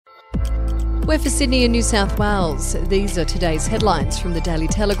We're for Sydney and New South Wales. These are today's headlines from the Daily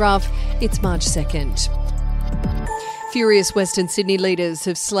Telegraph. It's March 2nd. Furious Western Sydney leaders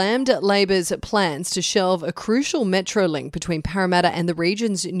have slammed Labor's plans to shelve a crucial metro link between Parramatta and the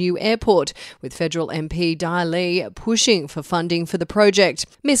region's new airport, with federal MP Di Lee pushing for funding for the project.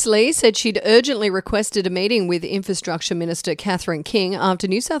 Ms Lee said she'd urgently requested a meeting with Infrastructure Minister Catherine King after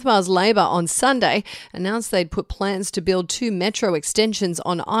New South Wales Labor on Sunday announced they'd put plans to build 2 metro extensions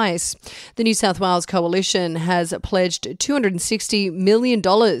on ice. The New South Wales Coalition has pledged $260 million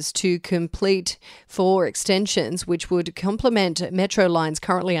to complete 4 extensions, which would complement metro lines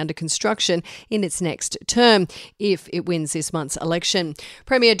currently under construction in its next term if it wins this month's election.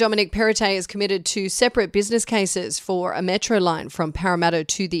 Premier Dominic Perrottet is committed to separate business cases for a metro line from Parramatta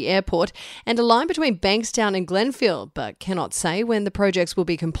to the airport and a line between Bankstown and Glenfield, but cannot say when the projects will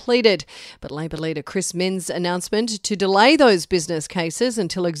be completed. But Labor leader Chris Minns' announcement to delay those business cases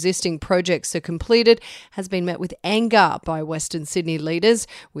until existing projects are completed has been met with anger by Western Sydney leaders,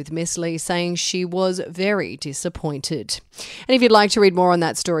 with Miss Lee saying she was very disappointed. And if you'd like to read more on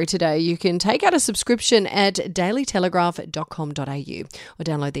that story today, you can take out a subscription at dailytelegraph.com.au or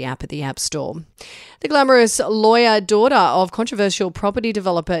download the app at the App Store. The glamorous lawyer daughter of controversial property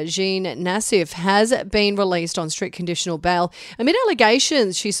developer Jean Nassif has been released on strict conditional bail amid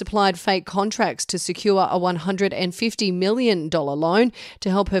allegations she supplied fake contracts to secure a $150 million loan to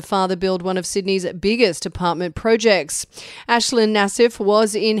help her father build one of Sydney's biggest apartment projects. Ashlyn Nassif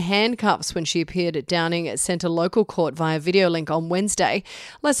was in handcuffs when she appeared at Downing Centre Local Court via video link on Wednesday,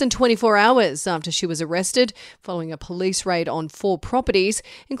 less than 24 hours after she was arrested following a police raid on 4 properties,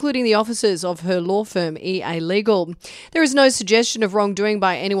 including the offices of her law firm EA Legal. There is no suggestion of wrongdoing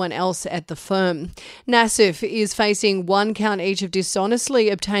by anyone else at the firm. Nassif is facing 1 count each of dishonestly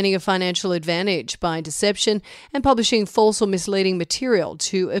obtaining a financial advantage by deception and publishing false or misleading material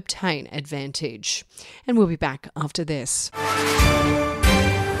to obtain advantage. And we'll be back after this.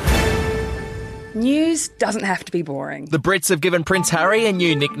 News doesn't have to be boring. The Brits have given Prince Harry a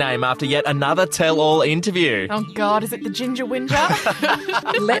new nickname after yet another tell-all interview. Oh God, is it the Ginger Whinger?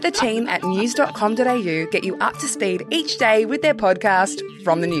 Let the team at news.com.au get you up to speed each day with their podcast,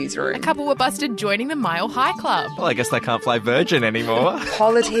 From the Newsroom. A couple were busted joining the Mile High Club. Well, I guess they can't play Virgin anymore.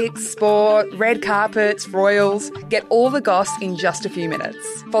 Politics, sport, red carpets, royals. Get all the goss in just a few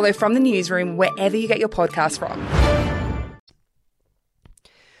minutes. Follow From the Newsroom wherever you get your podcast from.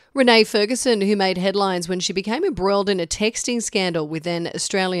 Renee Ferguson, who made headlines when she became embroiled in a texting scandal with then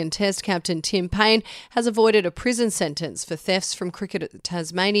Australian Test captain Tim Paine, has avoided a prison sentence for thefts from cricket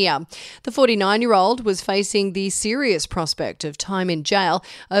Tasmania. The 49-year-old was facing the serious prospect of time in jail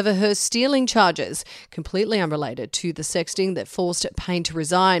over her stealing charges, completely unrelated to the sexting that forced Paine to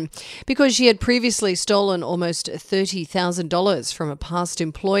resign, because she had previously stolen almost $30,000 from a past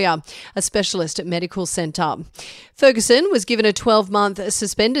employer, a specialist medical centre. Ferguson was given a 12-month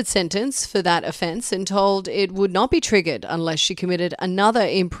suspended sentence for that offence and told it would not be triggered unless she committed another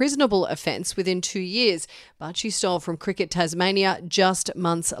imprisonable offence within 2 years, but she stole from Cricket Tasmania just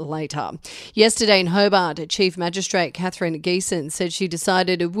months later. Yesterday in Hobart, Chief Magistrate Catherine Geeson said she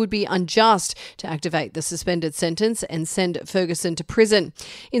decided it would be unjust to activate the suspended sentence and send Ferguson to prison.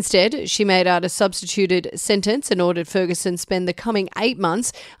 Instead, she made out a substituted sentence and ordered Ferguson spend the coming 8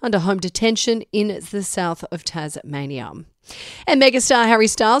 months under home detention in the south of Tasmania. And megastar Harry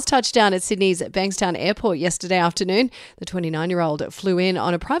Styles touched down at Sydney's Bankstown Airport yesterday afternoon. The 29-year-old flew in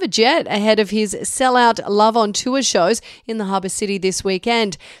on a private jet ahead of his sellout Love on Tour shows in the Harbour City this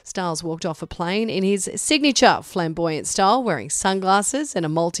weekend. Styles walked off a plane in his signature flamboyant style, wearing sunglasses and a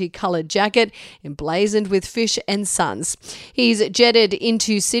multicoloured jacket emblazoned with fish and suns. He's jetted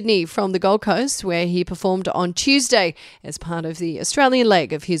into Sydney from the Gold Coast, where he performed on Tuesday as part of the Australian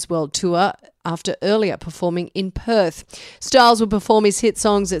leg of his world tour, after earlier performing in Perth. Styles will perform his hit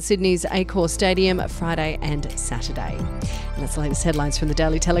songs at Sydney's Accor Stadium Friday and Saturday. And that's the latest headlines from the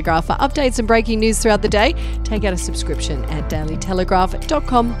Daily Telegraph. For updates and breaking news throughout the day, take out a subscription at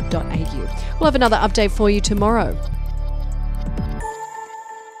dailytelegraph.com.au. We'll have another update for you tomorrow.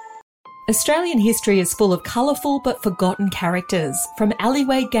 Australian history is full of colourful but forgotten characters, from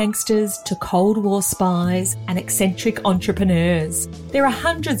alleyway gangsters to Cold War spies and eccentric entrepreneurs. There are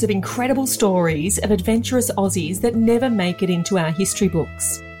hundreds of incredible stories of adventurous Aussies that never make it into our history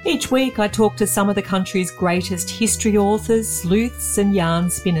books. Each week I talk to some of the country's greatest history authors, sleuths and yarn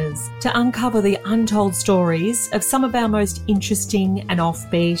spinners to uncover the untold stories of some of our most interesting and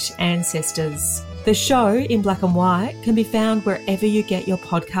offbeat ancestors. The show, In Black and White, can be found wherever you get your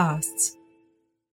podcasts.